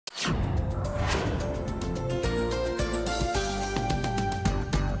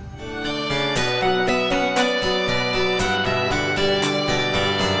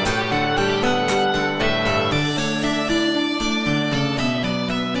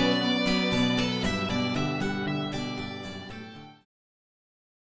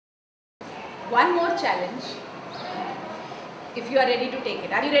one more challenge. If you are ready to take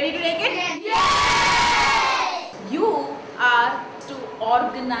it. Are you ready to take it? Yes! You are to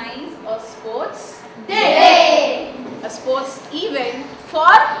organize a sports day. A sports event for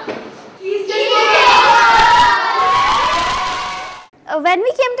When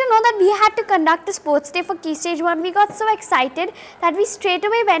we came to know that we had to conduct a sports day for Key Stage 1, we got so excited that we straight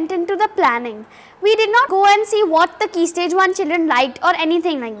away went into the planning. We did not go and see what the Key Stage 1 children liked or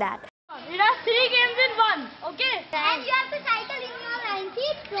anything like that. It has 3 games in one, okay? And you have to cycle in your line.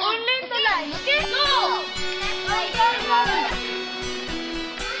 See? Only in the line, okay? Go!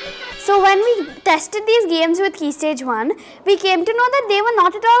 So when we tested these games with Key Stage 1, we came to know that they were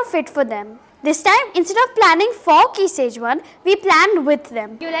not at all fit for them. This time, instead of planning for Key Stage 1, we planned with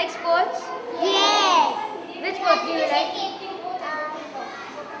them. You like sports? Yes. Which sports do you like?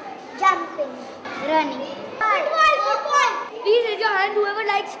 Jumping, running. Football. Please raise your hand whoever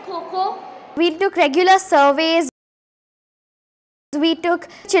likes Kho-Kho. We took regular surveys. We took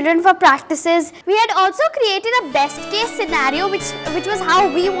children for practices. We had also created a best case scenario which was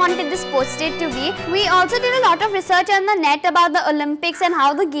how we wanted the sports day to be. We also did a lot of research on the net about the Olympics and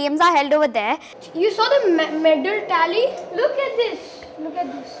how the games are held over there. You saw the medal tally? Look at this. Look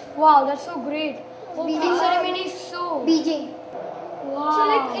at this. Wow, that's so great. Opening ceremony is so... BJ. Wow. So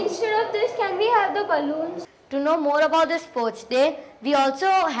like instead of this, can we have the balloons? To know more about the sports day, we also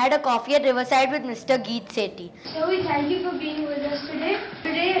had a coffee at Riverside with Mr. Geet Sethi. So we thank you for being with us today.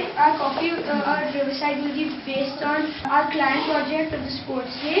 Today our coffee at Riverside will be based on our client project of the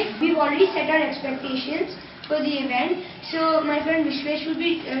sports day. We've already set our expectations for the event. So my friend Vishwesh will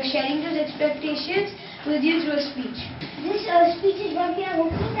be sharing those expectations with you through a speech. This speech is what we are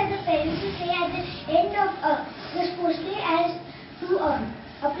hoping that the parents will say at the end of the sports day as to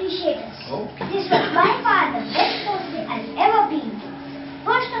appreciate us. Okay. This was by far the best sports day I've ever been to.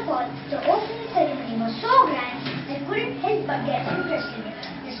 First of all, the opening ceremony was so grand that I couldn't help but get interested in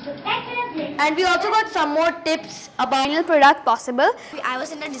the spectacular play. And we also got some more tips about Final product possible. I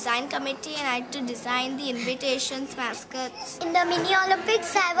was in a design committee and I had to design the invitations, mascots. In the mini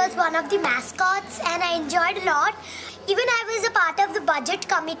Olympics, I was one of the mascots and I enjoyed a lot. Even I was a part of the budget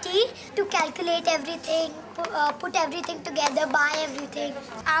committee to calculate everything, put everything together, buy everything.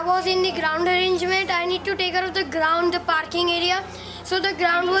 I was in the ground arrangement. I need to take care of the ground, the parking area. So the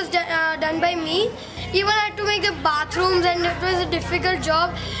ground was done by me. Even I had to make the bathrooms and it was a difficult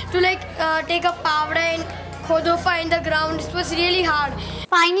job to take a powder and khodofa in the ground. It was really hard.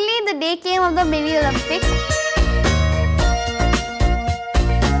 Finally, the day came of the mini Olympics.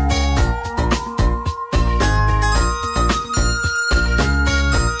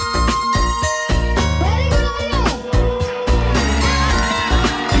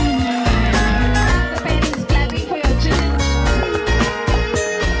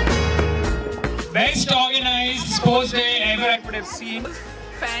 Best organized sports day ever I could have seen.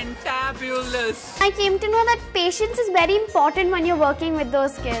 Fantabulous. I came to know that patience is very important when you're working with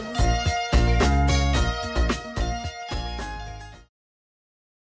those kids.